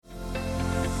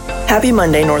Happy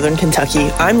Monday, Northern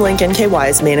Kentucky. I'm Link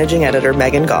NKY's managing editor,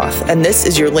 Megan Goff, and this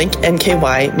is your Link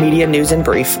NKY Media News and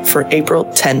Brief for April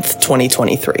 10th,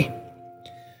 2023.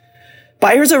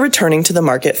 Buyers are returning to the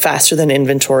market faster than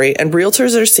inventory, and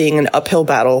realtors are seeing an uphill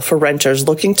battle for renters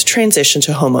looking to transition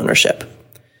to homeownership.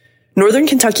 Northern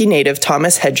Kentucky native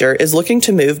Thomas Hedger is looking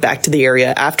to move back to the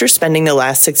area after spending the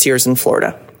last 6 years in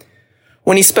Florida.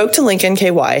 When he spoke to Link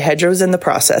NKY, Hedger was in the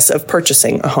process of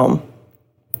purchasing a home.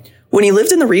 When he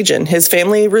lived in the region, his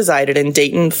family resided in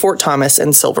Dayton, Fort Thomas,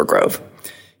 and Silver Grove.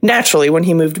 Naturally, when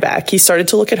he moved back, he started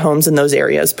to look at homes in those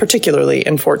areas, particularly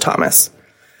in Fort Thomas.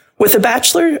 With a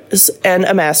bachelor's and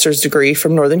a master's degree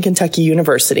from Northern Kentucky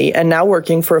University and now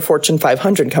working for a Fortune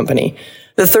 500 company,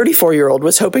 the 34-year-old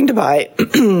was hoping to buy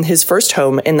his first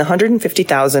home in the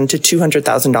 $150,000 to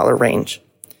 $200,000 range.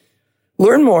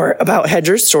 Learn more about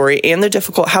Hedger's story and the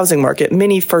difficult housing market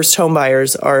many first home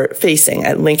buyers are facing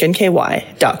at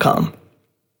linknky.com.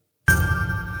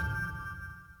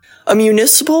 A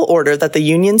municipal order that the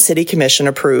Union City Commission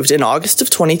approved in August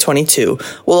of 2022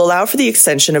 will allow for the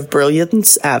extension of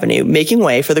Brilliance Avenue, making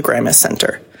way for the Gramis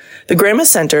Center. The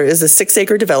Gramis Center is a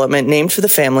 6-acre development named for the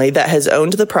family that has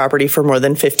owned the property for more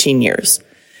than 15 years.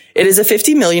 It is a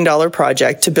 $50 million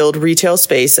project to build retail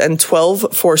space and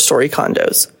 12 four-story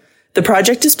condos. The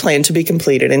project is planned to be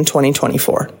completed in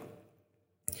 2024.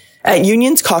 At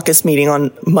Union's caucus meeting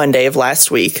on Monday of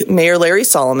last week, Mayor Larry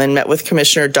Solomon met with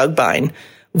Commissioner Doug Bine,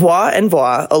 Voix and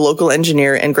Voix, a local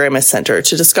engineer and Gramis Center,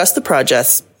 to discuss the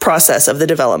process of the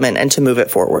development and to move it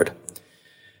forward.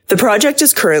 The project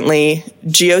is currently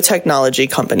geotechnology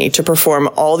company to perform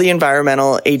all the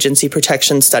environmental agency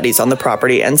protection studies on the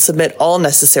property and submit all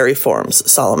necessary forms,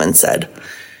 Solomon said.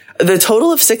 The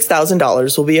total of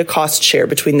 $6,000 will be a cost share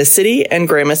between the city and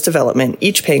Gramis Development,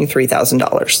 each paying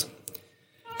 $3,000.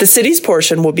 The city's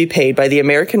portion will be paid by the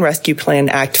American Rescue Plan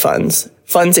Act funds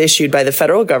issued by the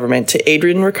federal government to aid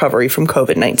in recovery from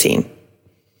COVID-19.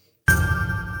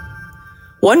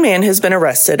 One man has been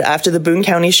arrested after the Boone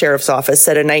County Sheriff's Office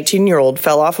said a 19-year-old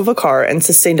fell off of a car and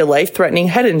sustained a life-threatening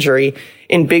head injury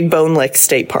in Big Bone Lick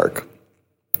State Park.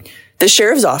 The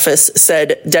sheriff's office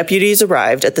said deputies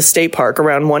arrived at the state park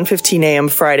around 1:15 a.m.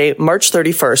 Friday, March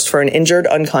 31st for an injured,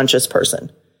 unconscious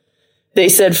person. They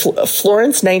said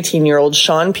Florence 19-year-old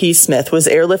Sean P. Smith was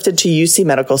airlifted to UC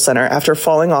Medical Center after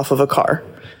falling off of a car.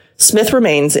 Smith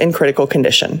remains in critical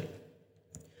condition.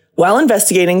 While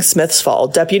investigating Smith's fall,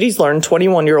 deputies learned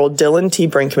 21-year-old Dylan T.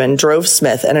 Brinkman drove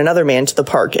Smith and another man to the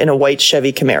park in a white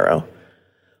Chevy Camaro.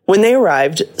 When they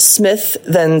arrived, Smith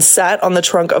then sat on the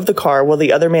trunk of the car while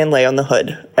the other man lay on the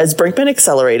hood. As Brinkman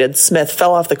accelerated, Smith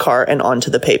fell off the car and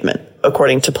onto the pavement,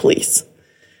 according to police.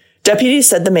 Deputies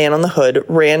said the man on the hood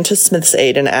ran to Smith's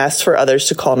aid and asked for others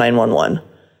to call 911.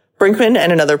 Brinkman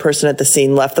and another person at the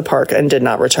scene left the park and did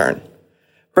not return.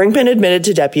 Brinkman admitted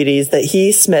to deputies that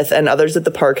he, Smith, and others at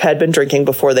the park had been drinking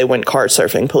before they went car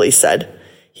surfing, police said.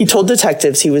 He told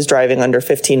detectives he was driving under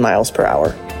 15 miles per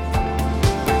hour.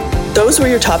 Those were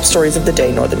your top stories of the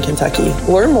day, Northern Kentucky.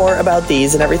 Learn more about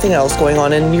these and everything else going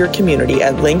on in your community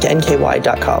at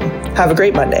linknky.com. Have a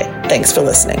great Monday. Thanks for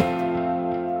listening.